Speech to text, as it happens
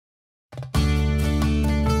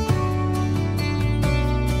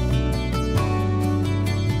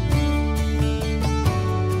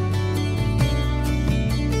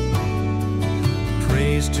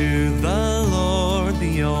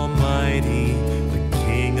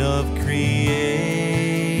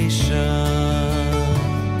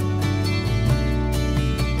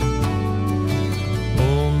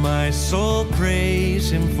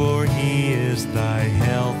Him, for He is thy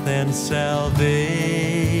health and salvation.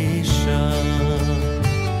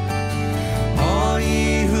 All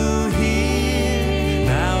ye who hear,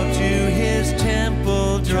 now to His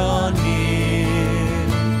temple draw near.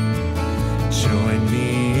 Join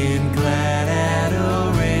me in glad adoration.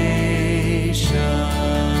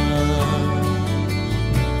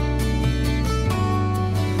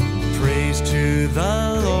 Praise to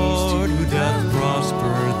the Lord, who doth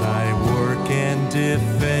prosper thy work and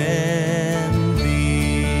defend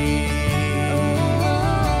thee.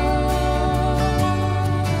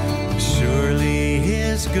 Surely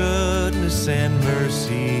His goodness and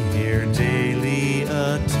mercy here daily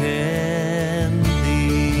attend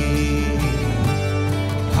thee.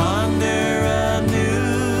 Ponder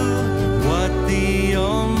anew what the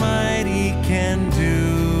Almighty can do,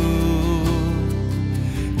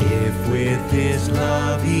 if with His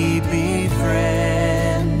love He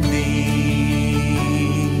befriend thee.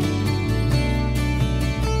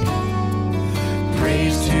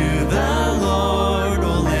 Praise to the Lord,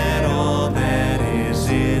 oh let all that is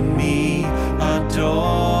in me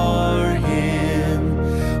adore Him.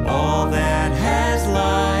 All that has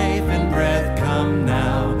life and breath come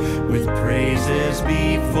now with praises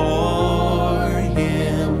before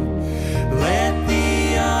Him. Let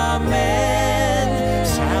the Amen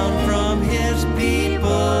sound from His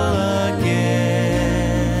people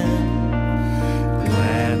again.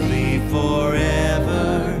 Gladly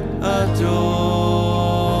forever adore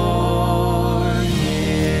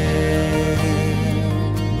Him.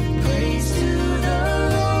 Praise to the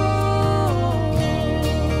Lord.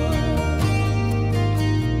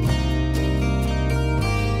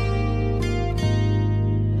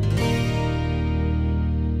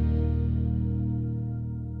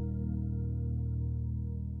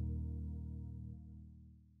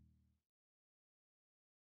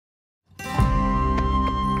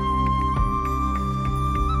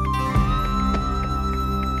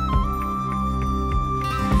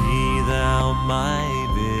 Be thou my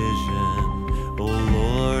vision, O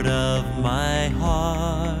Lord of my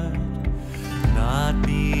heart. Not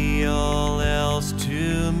be all else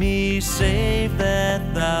to me, save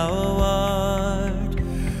that thou art.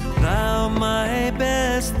 Thou my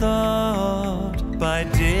best thought, by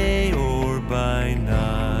day or by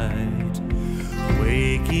night.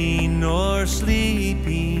 Waking or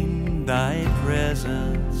sleeping, thy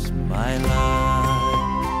presence my light.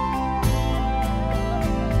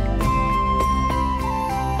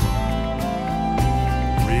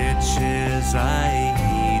 Riches I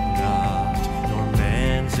heed not, nor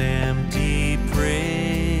man's empty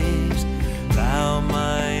praise. Thou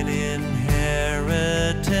mine inheritance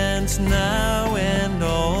now and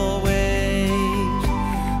always.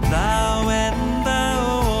 Thou and thou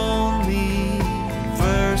only,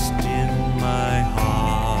 first in my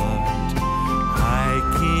heart. High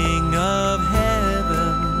King of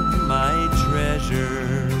heaven, my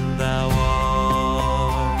treasure thou art.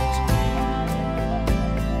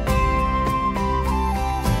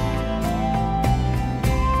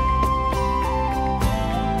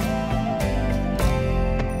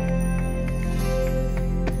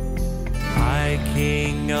 High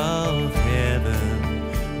King of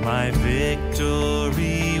heaven, my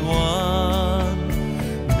victory won.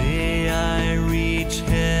 May I reach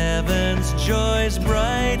heaven's joys,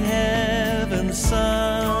 bright heaven's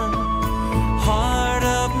sun. Heart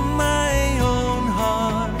of my own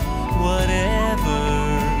heart, whatever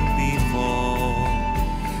befall,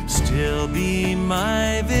 still be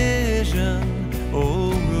my vision,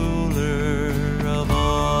 O ruler of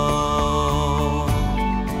all.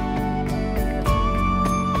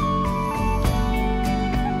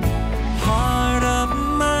 Heart of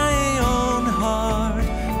my own heart,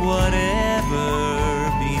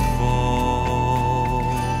 whatever befall,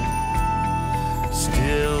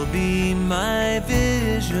 still be my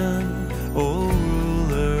vision, O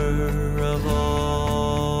ruler of all.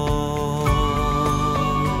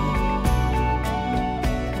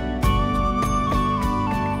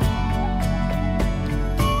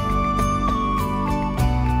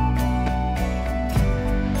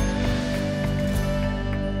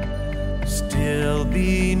 Still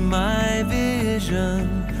be my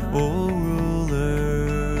vision, O ruler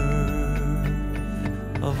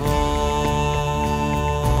of all.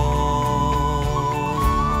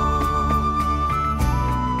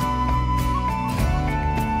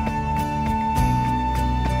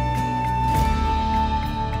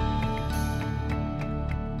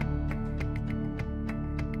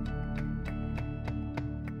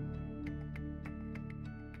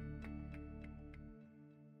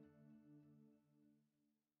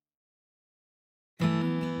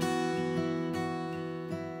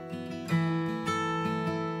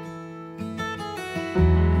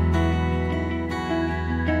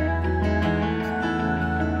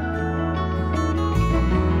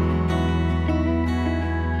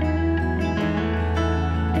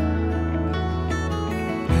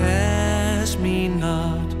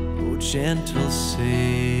 gentle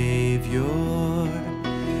Savior,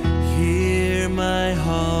 hear my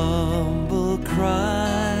humble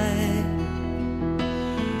cry.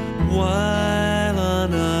 While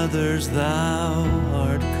on others thou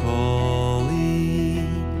art calling,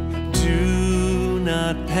 do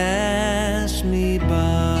not pass me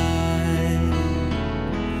by.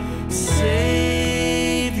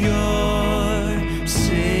 Savior,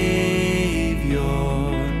 Savior,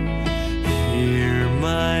 hear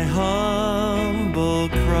my humble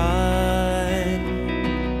cry.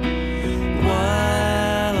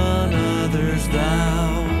 While on others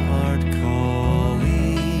thou art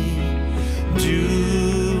calling,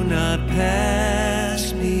 do not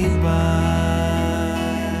pass me by.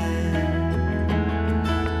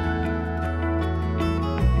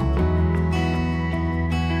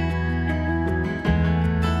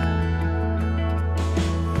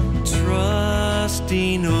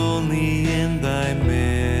 Trusting only in thy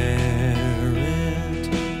merit,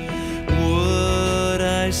 would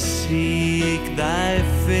I seek thy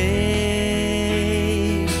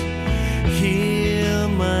face. Heal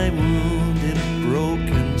my wounded,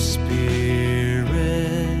 broken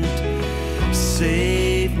spirit,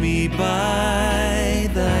 save me by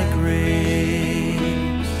thy grace.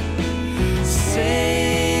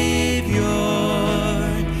 Savior,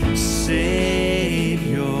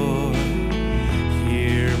 Savior,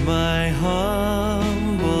 hear my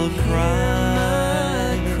humble cry.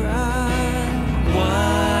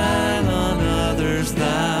 While on others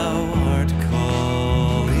thou art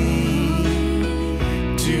calling,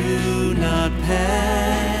 do not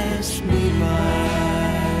pass me by.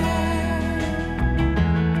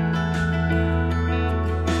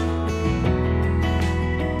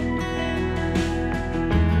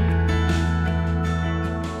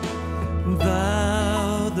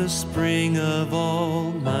 Thou, the spring of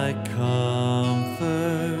all my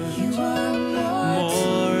comfort, You are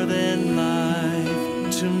more than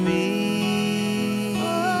life to me.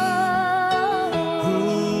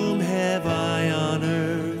 Whom have I on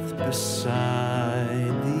earth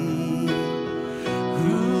beside thee?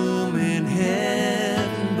 Whom in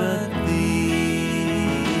heaven but thee?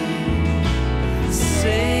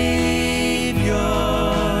 Savior,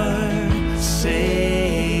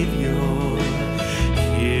 Savior,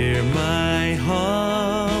 hear my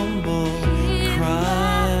humble cry.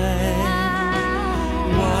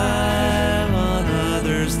 While on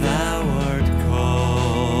others thou art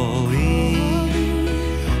calling,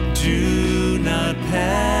 do not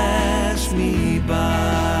pass me by.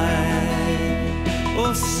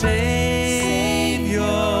 Oh, Savior,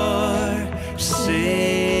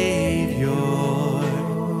 Savior,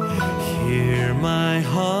 hear my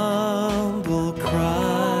humble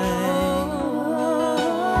cry.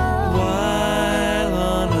 While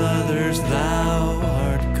on others thou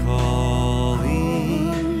art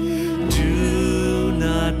calling, do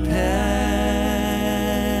not pass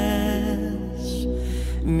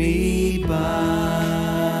me by.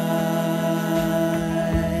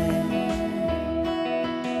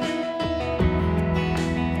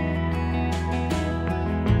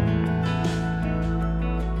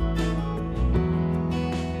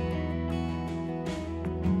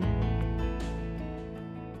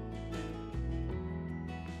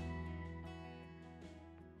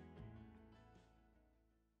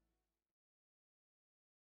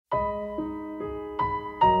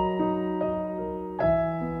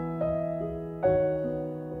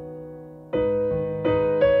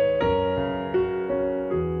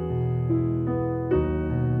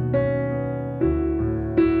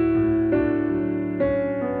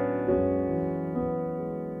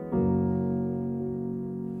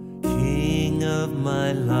 King of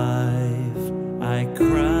my life, I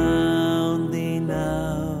crown thee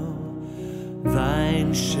now.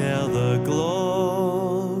 Thine shall the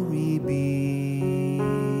glory be,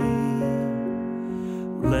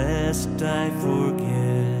 lest I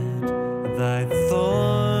forget thy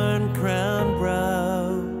thorn-crowned brow.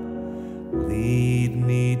 Lead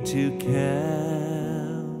me to Calvary,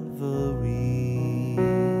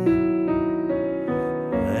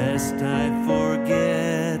 lest I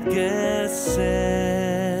forget Gethsemane,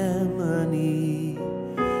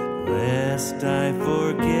 lest I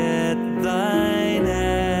forget thine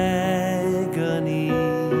agony,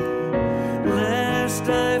 lest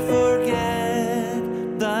I forget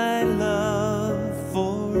thy love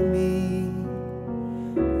for me.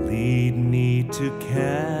 Lead me to Calvary.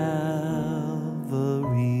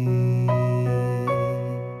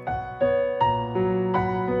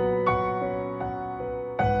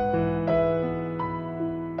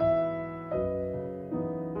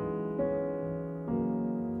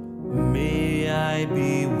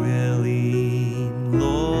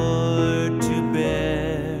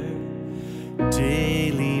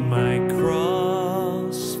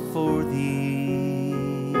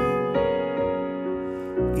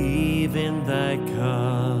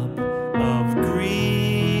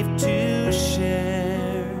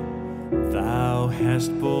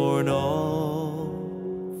 hast borne all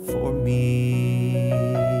for me.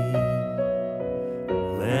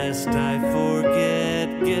 Lest I forget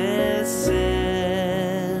Gethsemane,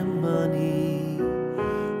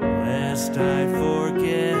 lest I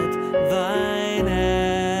forget thine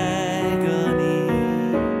agony,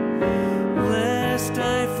 lest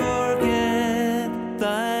I forget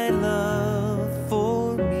thy love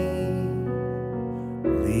for me.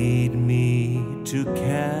 Lead me to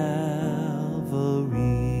Calvary.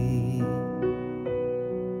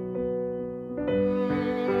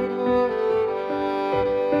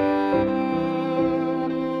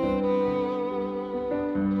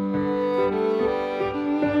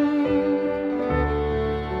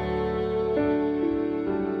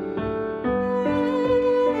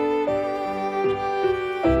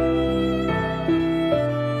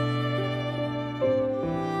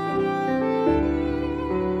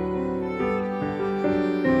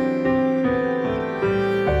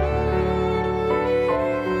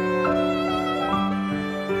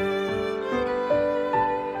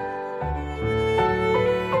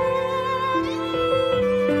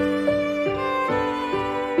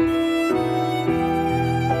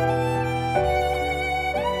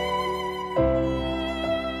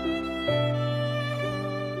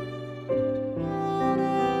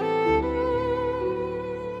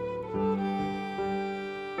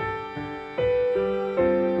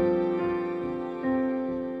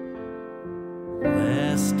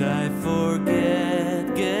 Lest I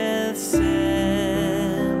forget Gethsemane,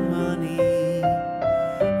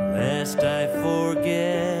 lest I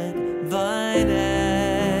forget thine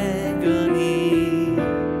agony,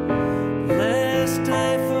 lest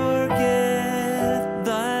I forget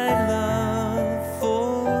thy love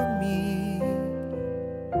for me.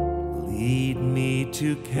 Lead me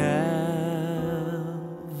to Calvary.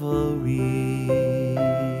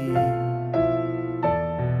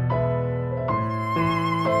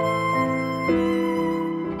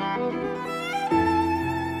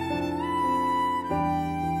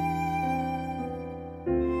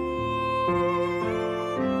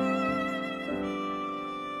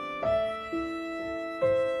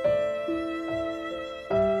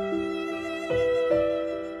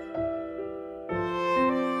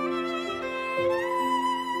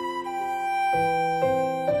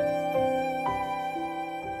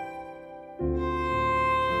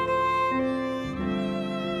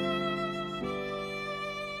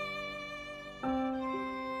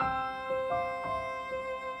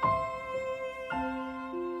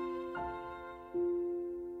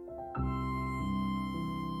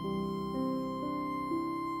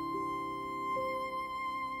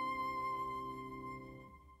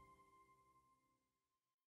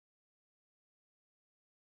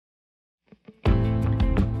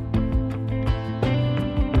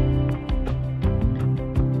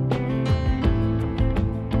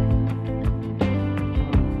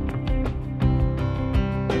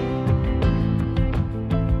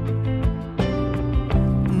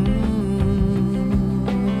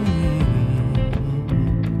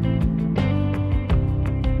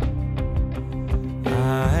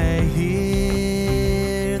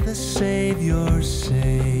 Savior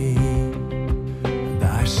say,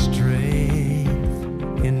 thy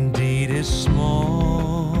strength indeed is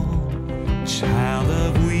small. Child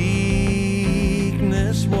of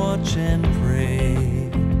weakness, watch and pray.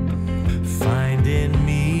 Find in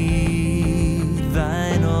me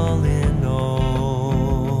thine all in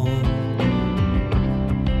all.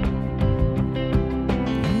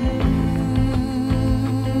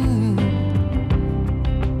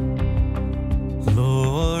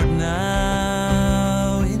 Lord,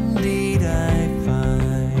 now indeed I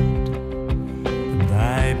find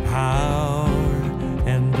thy power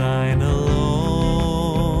and thine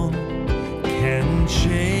alone can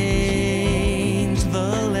change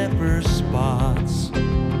the leper's spots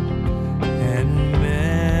and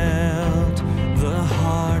melt the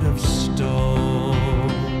heart of stone.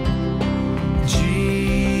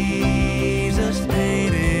 Jesus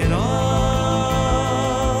paid it all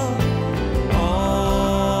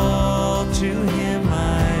to him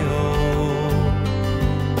I owe.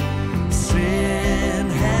 Sin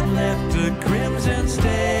had left a crimson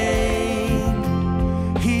stain,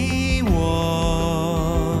 he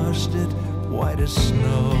washed it white as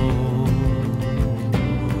snow.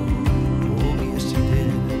 Oh, yes, he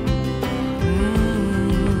did.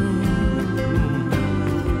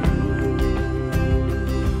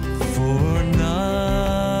 For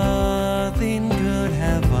nothing good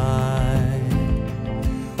have I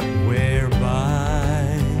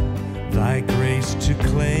whereby thy grace to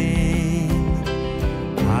claim.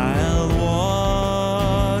 I'll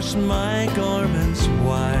wash my garments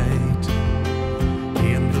white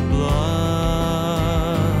in the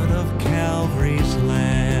blood of Calvary's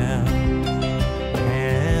Lamb.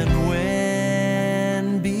 And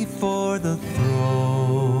when before the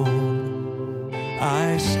throne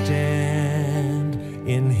I stand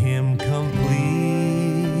in Him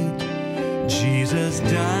complete, Jesus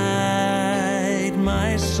died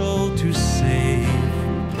my soul to save.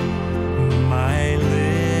 My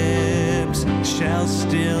lips shall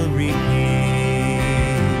still repeat,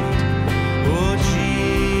 oh,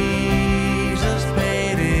 Jesus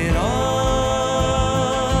paid it all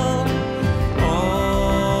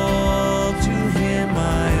to Him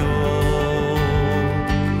I owe.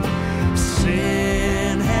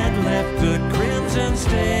 Sin had left a crimson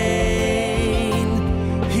stain,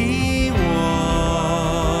 He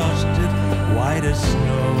washed it white as snow.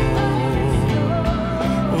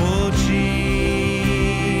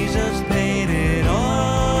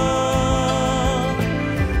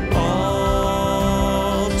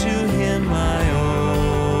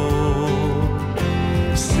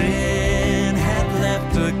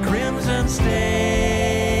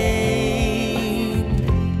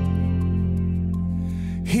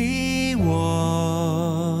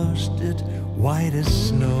 White as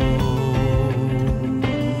snow.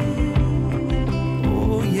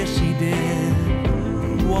 Oh, yes, He did.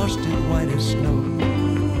 Washed it white as snow.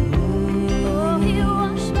 Oh, He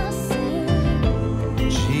washed my sin.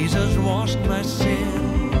 Jesus washed my sin.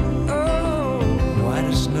 Oh, white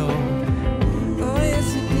as snow. Oh, yes,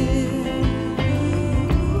 He did.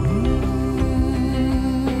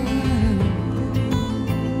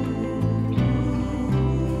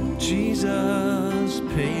 Jesus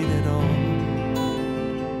paid it all.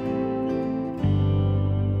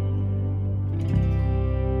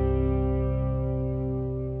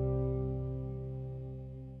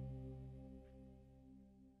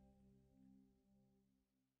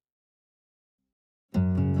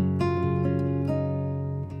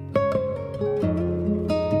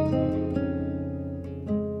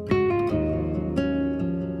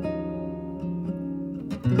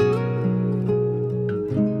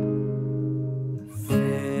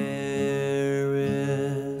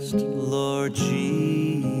 Fairest, Lord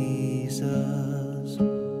Jesus,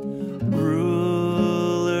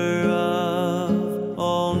 ruler of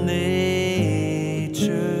all nature,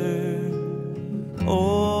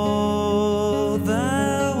 O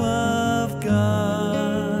Thou of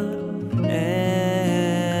God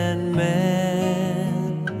and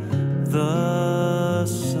man, the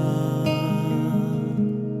Son,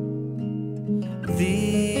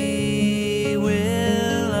 Thee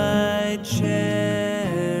will I cherish,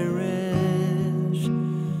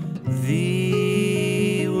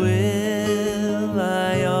 Thee will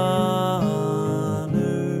I honor,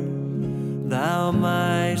 Thou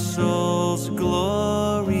my soul's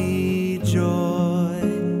glory, joy,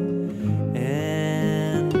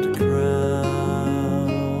 and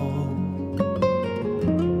crown.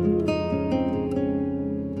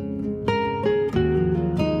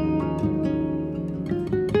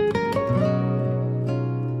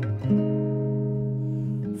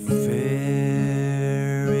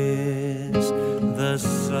 Fair is the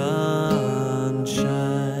sunshine,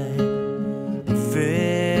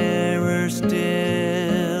 fairer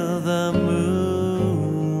still the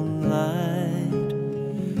moonlight,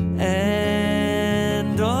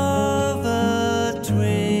 and all the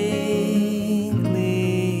twinkling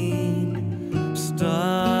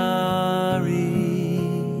starry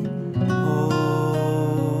host.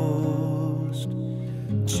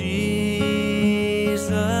 Jesus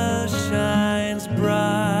shines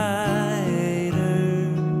brighter,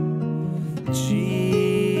 Jesus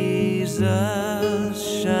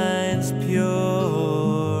shines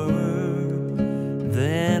purer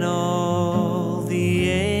than all the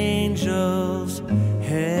angels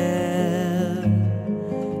heaven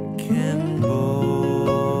can boast.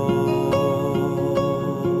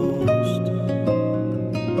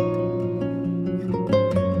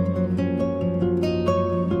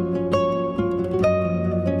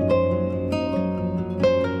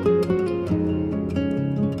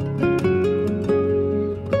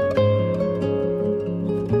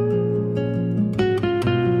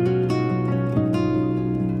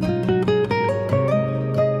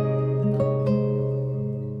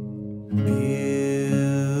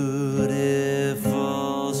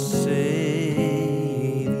 Beautiful Savior,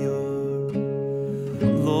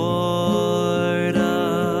 Lord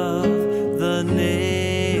of the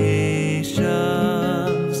nations,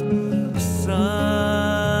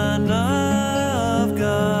 Son of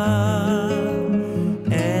God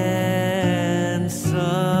and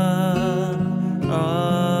Son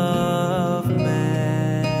of man.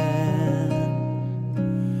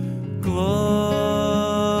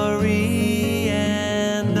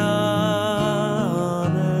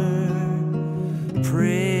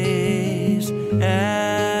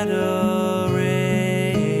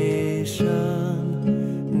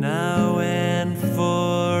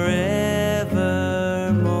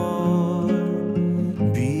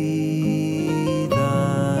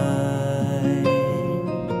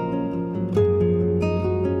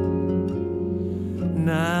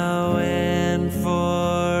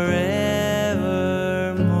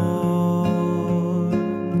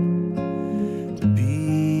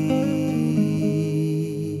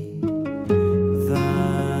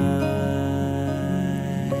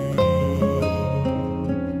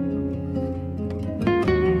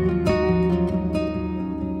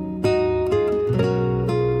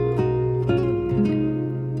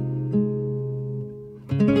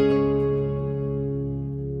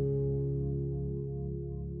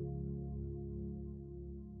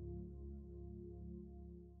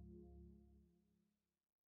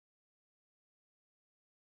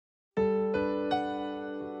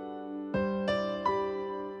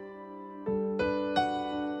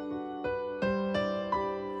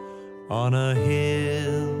 On a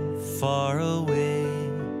hill far away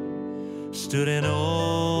stood an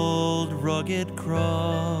old rugged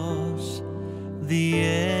cross, the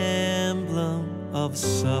emblem of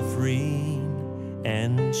suffering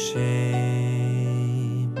and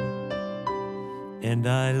shame. And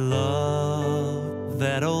I love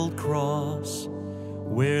that old cross,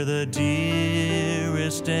 where the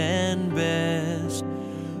dearest and best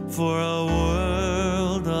for a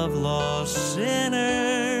world of lost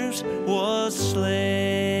sinners was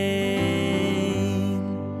slain.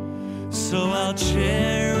 So I'll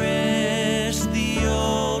cherish the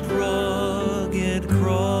old rugged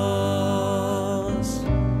cross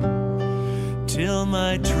till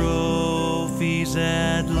my trophies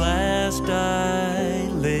at last I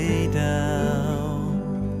lay down.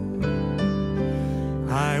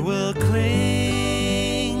 I will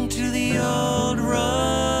cling to the old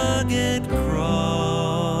rugged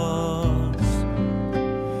cross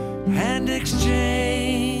and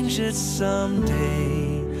exchange it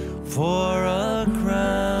someday for a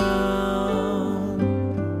crown.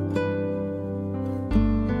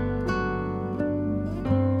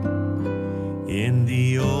 In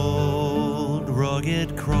the old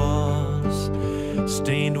rugged cross,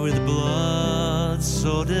 stained with blood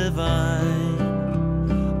so divine,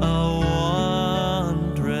 a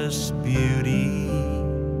wondrous beauty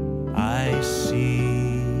I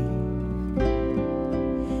see.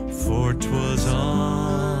 For 'twas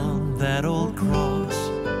on that old cross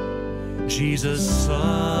Jesus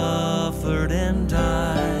suffered and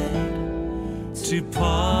died to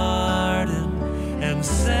pardon and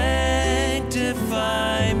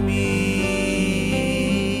sanctify me.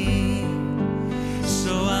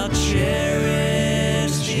 So I'll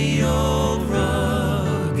cherish the old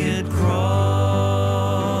rugged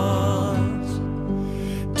cross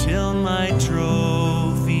till my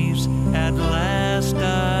trophies at last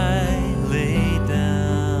I lay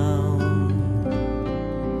down.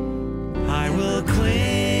 I will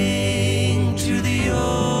cling to the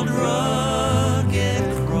old rugged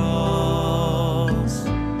cross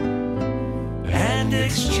and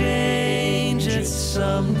exchange it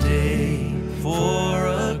someday for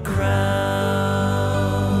a crown.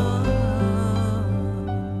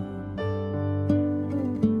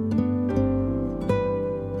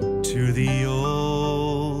 To the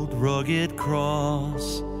old rugged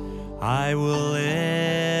cross I will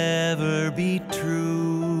ever be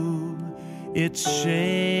true, its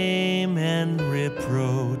shame and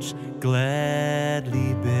reproach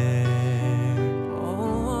gladly bear.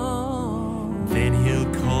 Then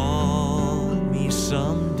he'll call me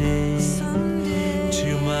someday to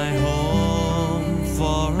my home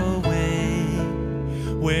far away,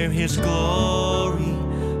 where his glory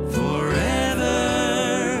forever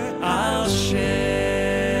I'll share.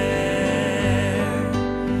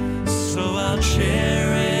 So I'll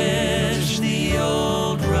cherish the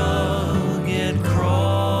old rugged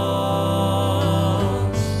cross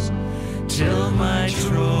till my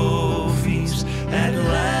trophies at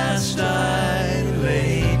last I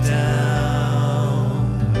lay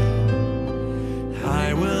down.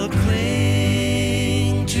 I will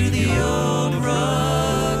cling to the old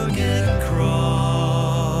rugged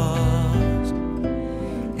cross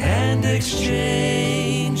and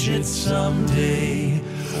exchange it someday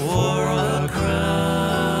for a crown,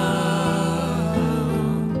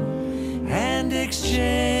 and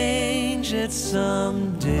exchange it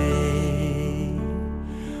someday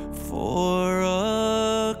for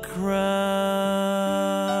a crown.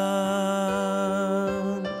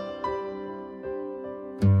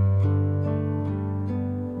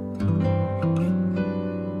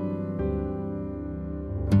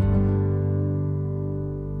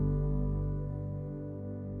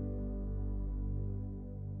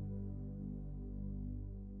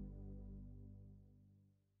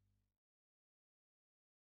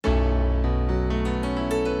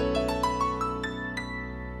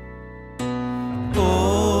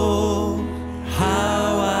 Oh,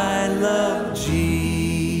 how I love Jesus.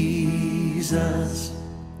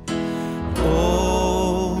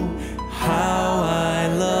 Oh, how I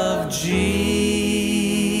love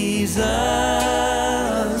Jesus.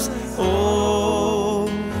 Oh,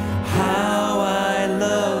 how I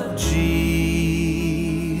love Jesus,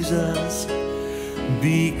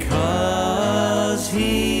 because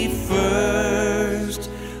he first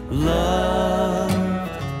loved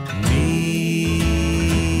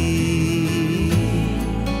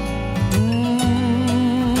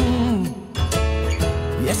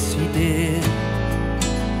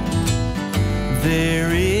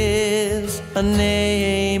a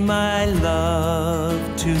name I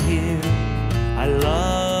love to hear. I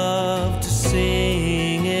love to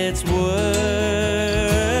sing its worth.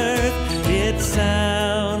 It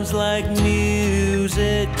sounds like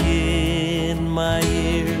music in my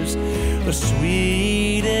ears, the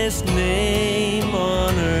sweetest name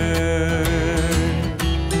on earth.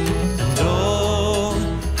 And oh,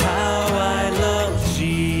 how I love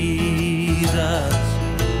Jesus.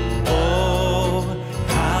 Oh,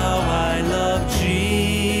 how I love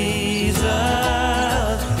Jesus.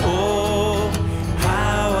 Oh,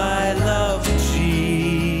 how I love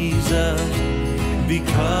Jesus,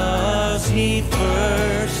 because He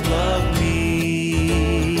first loved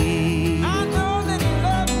me. I know that He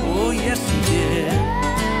loved me. Oh, yes, He did.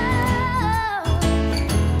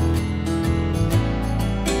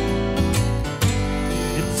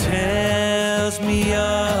 It tells me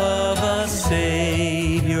of a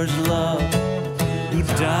Savior's love, who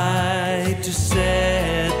died to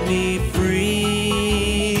set me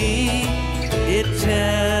free. It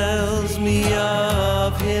tells me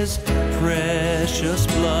of His precious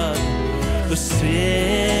blood, the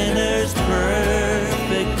sinner's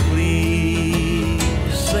perfect plea.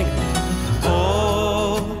 Sing it.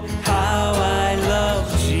 Oh, how I love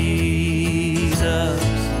Jesus.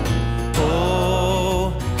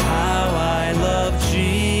 Oh, how I love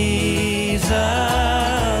Jesus.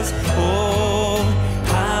 Oh,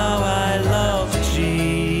 how I love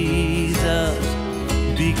Jesus,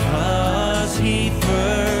 because He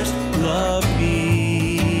first loved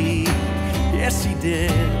me. Yes, He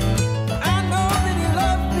did. I know that He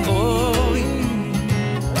loved me. Oh,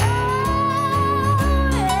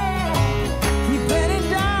 He bled and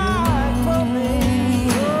died for me.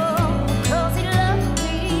 Oh, 'cause He loved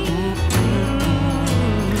me.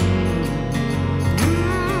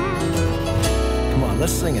 Come on,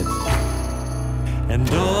 let's sing it. And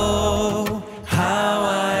oh, how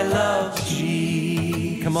I love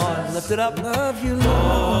Jesus. Come on, lift it up. Love you, Lord.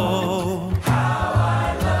 Oh, how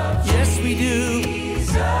I love Jesus. Yes, we do.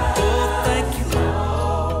 Oh, thank you,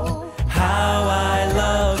 Lord. How I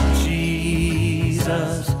love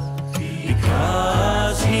Jesus,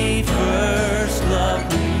 because He first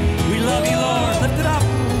loved me. We love you, Lord. Lift it up.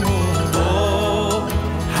 Oh,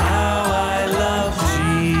 how I love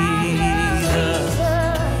Jesus.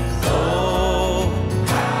 Oh,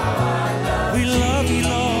 we love you,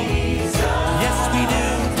 Lord. Yes, we do.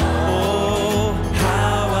 Oh,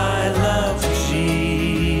 how I love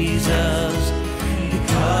Jesus,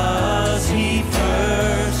 because He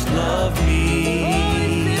first loved me.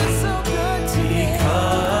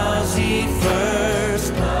 Because He first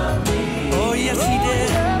loved me. Oh, yes, He did.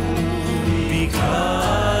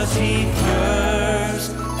 Because He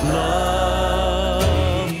first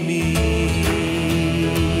loved me.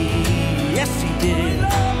 Yes, He did.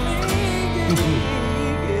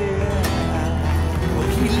 Oh,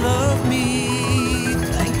 He loved me.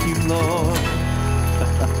 Thank you, Lord.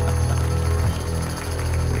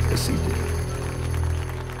 Yes, He did.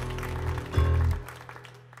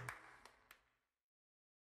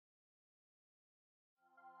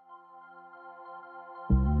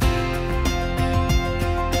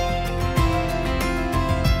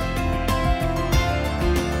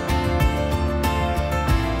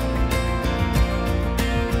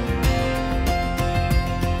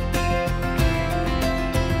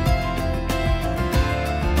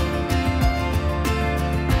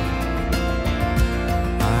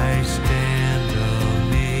 I stand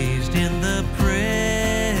amazed in the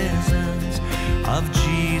presence of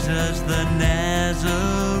Jesus the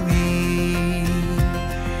Nazarene,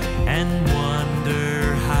 and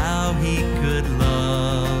wonder how He could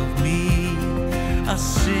love me, a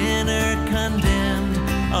sinner condemned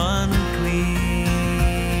unclean.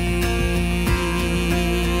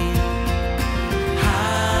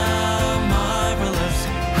 How marvelous,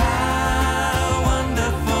 how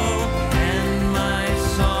wonderful, and my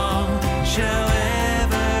song shall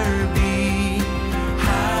ever be.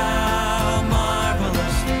 How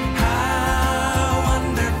marvelous, how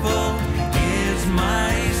wonderful is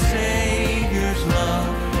my Savior's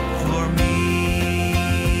love for me.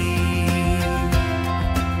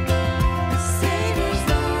 Savior's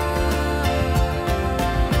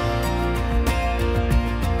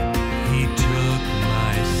He took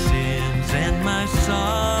my sins and my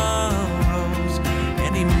sorrows,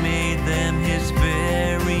 and He made them His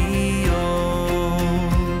very own.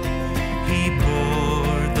 He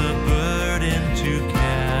bore the burden to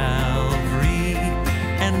Calvary,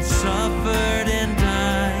 and suffered and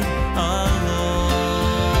died alone.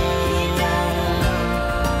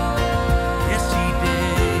 Yes, He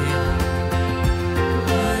did.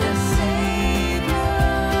 What a Savior.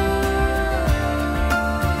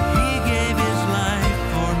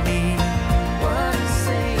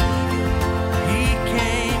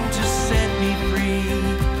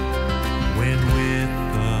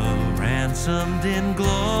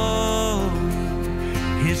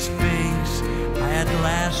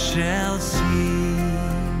 last shall see.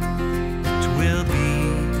 'Twill be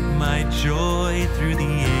my joy through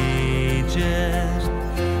the ages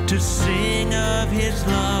to sing of His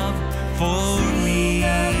love for me.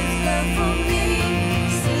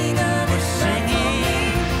 We're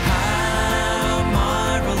singing, how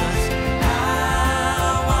marvelous,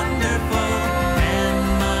 how wonderful, and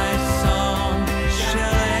my song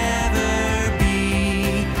shall ever be.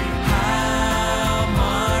 How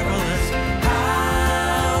marvelous,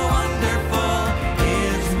 how wonderful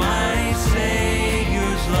is my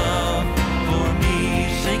Savior's love for me.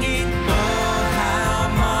 Singing, oh, how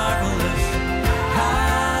marvelous,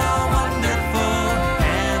 how wonderful,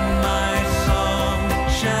 and my song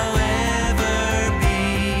shall ever be.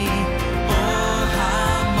 Oh,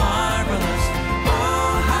 how marvelous,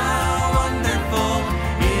 oh, how wonderful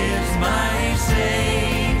is my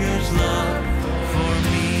Savior's love for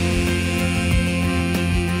me.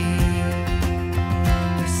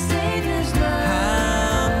 Savior's love.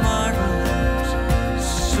 How marvelous,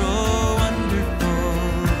 so wonderful,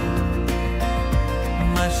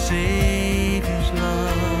 my Savior's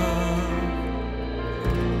love.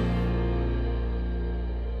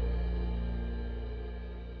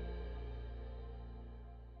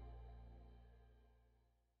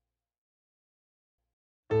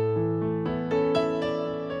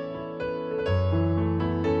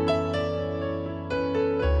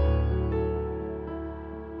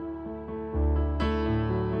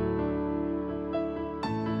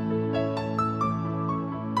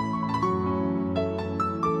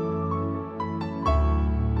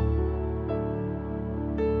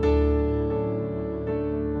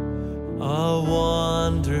 A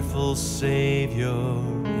wonderful Savior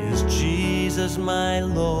is Jesus my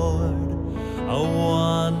Lord, a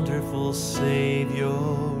wonderful Savior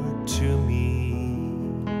to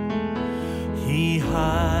me. He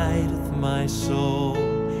hideth my soul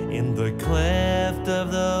in the cleft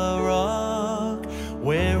of the rock,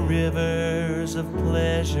 where rivers of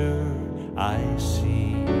pleasure I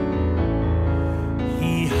see.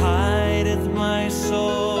 He hideth my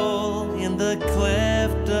soul in the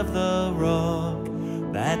cleft of the rock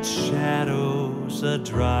that shadows a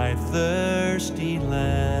dry, thirsty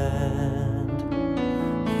land.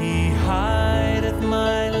 He hideth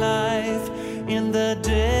my life in the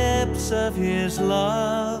depths of His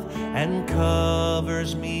love and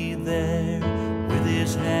covers me there with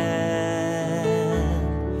His hand,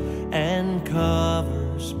 and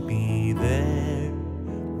covers me there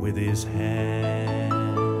with His hand.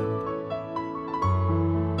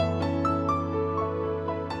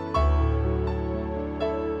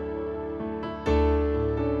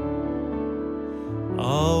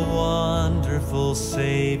 A wonderful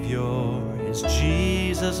Savior is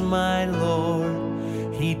Jesus my Lord.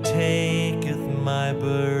 He taketh my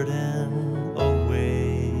burden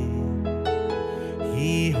away.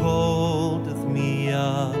 He holdeth me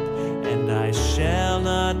up, and I shall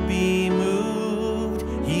not be moved.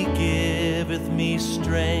 He giveth me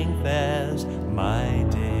strength as my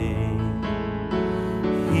day.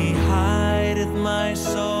 He hideth my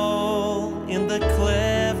soul in the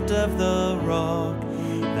cleft of the rock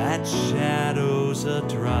that shadows a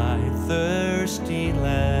dry, thirsty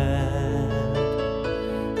land.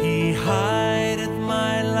 He hideth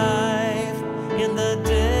my life in the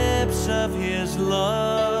depths of His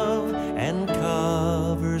love and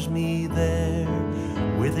covers me there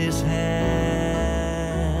with His hand,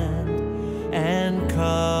 and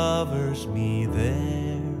covers me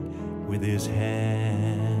there with His hand.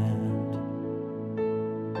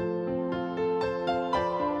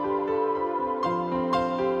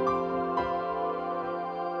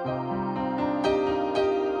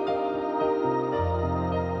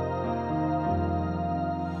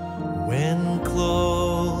 When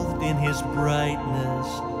clothed in His brightness,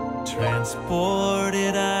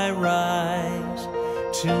 transported I rise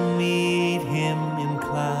to meet Him in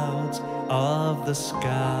clouds of the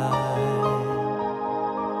sky.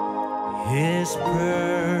 His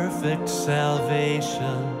perfect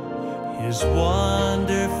salvation, His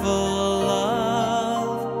wonderful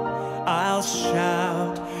love, I'll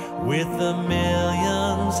shout with the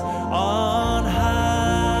millions on high.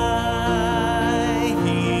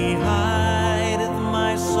 He hideth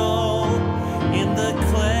my soul in the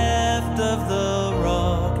cleft of the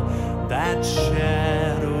rock that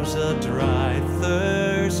shadows a dry,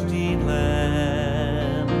 thirsty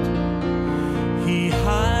land. He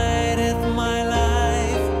hideth my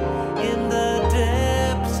life in the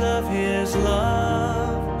depths of His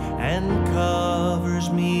love and covers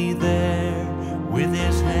me there with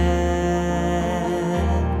His hand,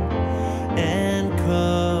 and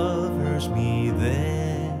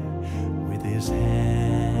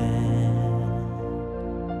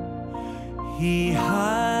He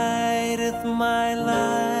hideth my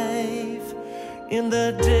life in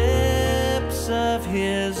the depths of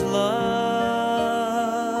His love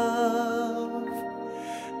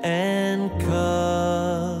and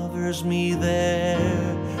covers me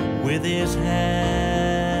there with His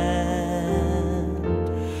hand,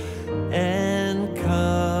 and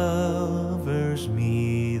covers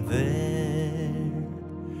me there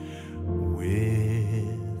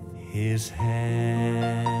with His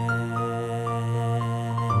hand.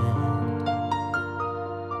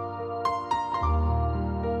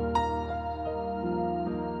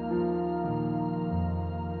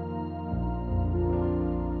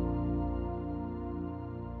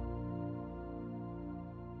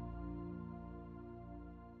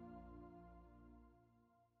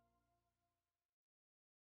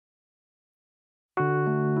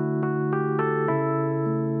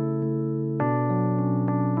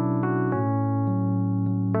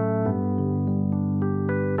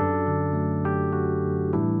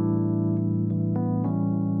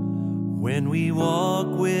 When we walk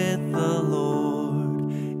with the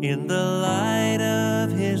Lord in the light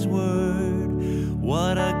of His word,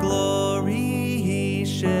 what a glory He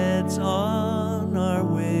sheds on our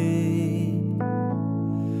way.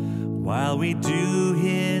 While we do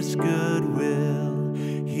His good will,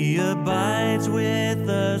 He abides with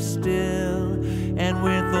us still, and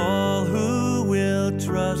with all who will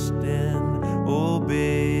trust and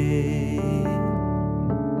obey.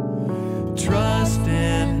 Trust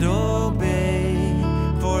and obey,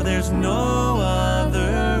 for there's no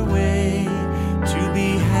other way to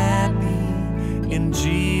be happy in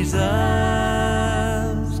Jesus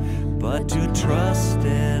but to trust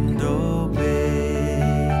and obey.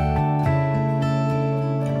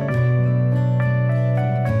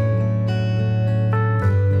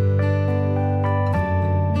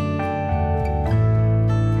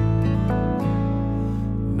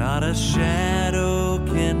 Not a shadow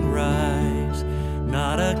can rise,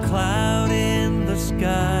 not a cloud in the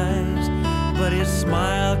skies, but His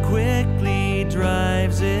smile quickly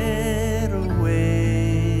drives it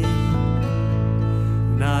away.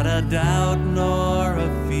 Not a doubt nor a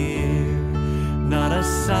fear, not a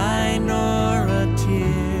sign nor a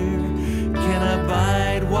tear can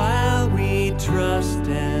abide while we trust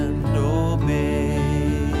and obey.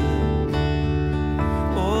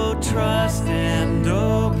 Oh, trust and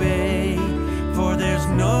obey, for there's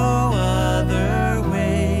no other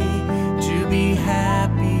way to be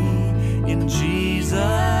happy in Jesus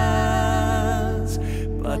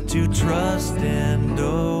but to trust and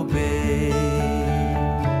obey.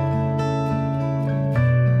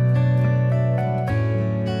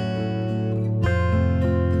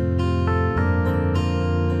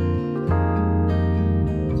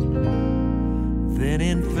 Then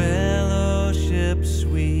in fellowship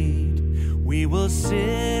sweet we will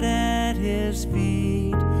sit at His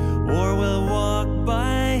feet, or we'll walk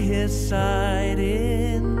by His side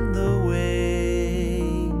in the way.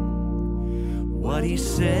 What He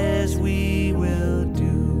says we will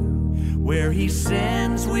do, where He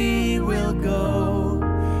sends we will go.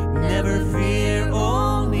 Never fear,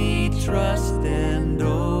 only trust and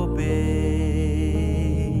obey.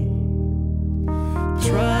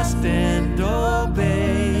 Trust and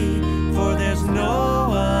obey, for there's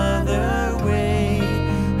no other way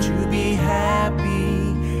to be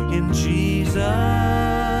happy in Jesus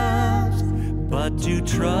but to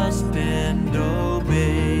trust and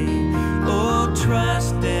obey. Oh,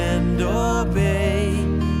 trust and obey,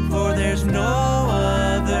 for there's no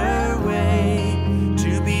other way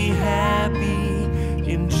to be happy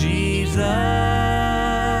in Jesus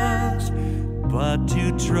but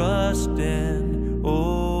to trust and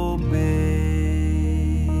obey.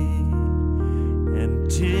 And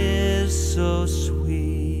 'tis so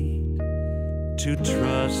sweet to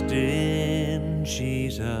trust in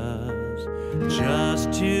Jesus,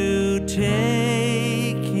 just to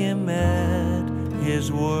take Him at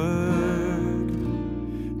His word,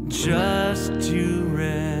 just to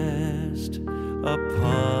rest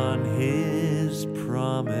upon His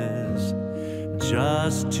promise,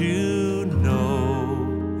 just to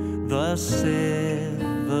know thus saith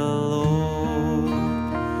the Lord.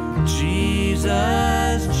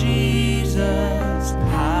 Jesus, Jesus,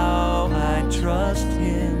 how I trust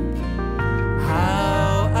Him,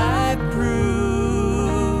 how I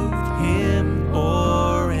proved Him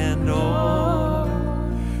o'er and o'er.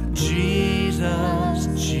 Jesus,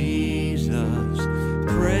 Jesus,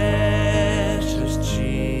 precious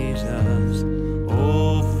Jesus,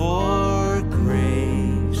 oh, for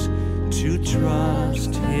grace to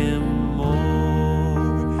trust Him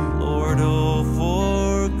more. Lord, oh, for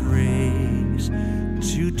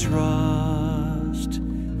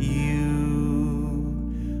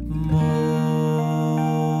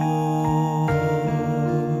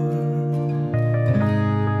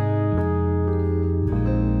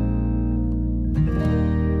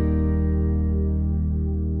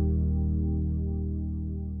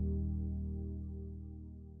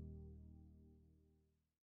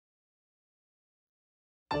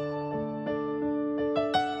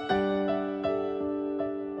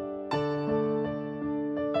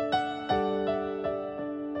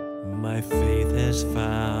My faith has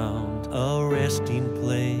found a resting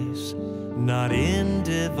place, not in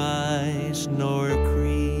device nor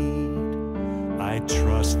creed. I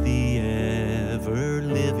trust the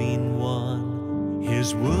ever-living one,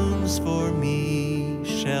 his wounds for me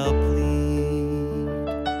shall plead.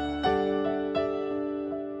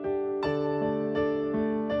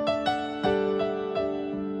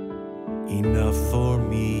 Enough for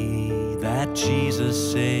me that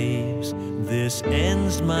Jesus saves, this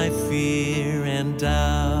ends my fear and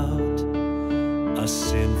doubt. A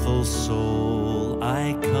sinful soul,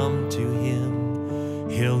 I come to him,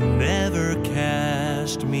 he'll never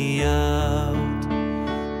cast me out.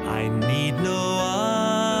 I need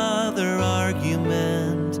no other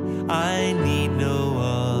argument, I need no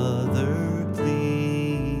other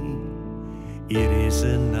plea. It is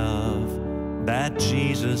enough that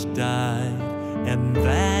Jesus died, and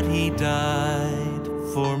that he died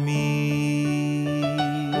for me.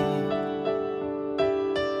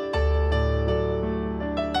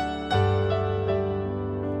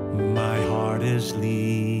 My heart is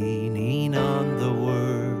leaning on the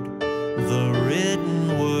word, the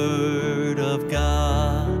written word of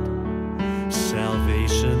God.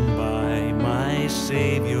 Salvation by my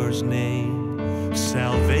Savior's name,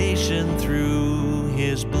 salvation through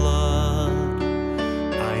his blood.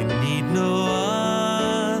 I need no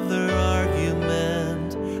other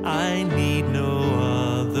argument, I need no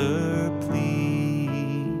other plea.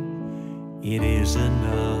 It is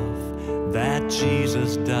enough that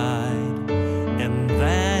Jesus died, and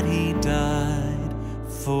that he died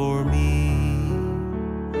for me.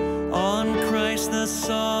 On Christ the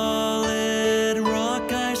solid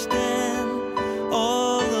rock I stand,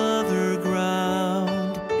 all other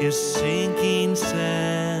ground is sinking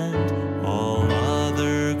sand. All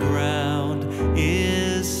other ground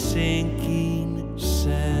is sinking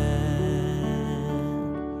sand.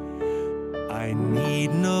 I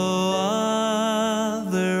need no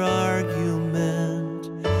other argument,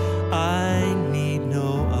 I need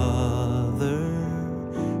no other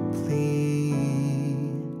plea.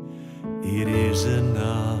 It is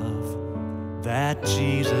enough that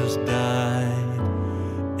Jesus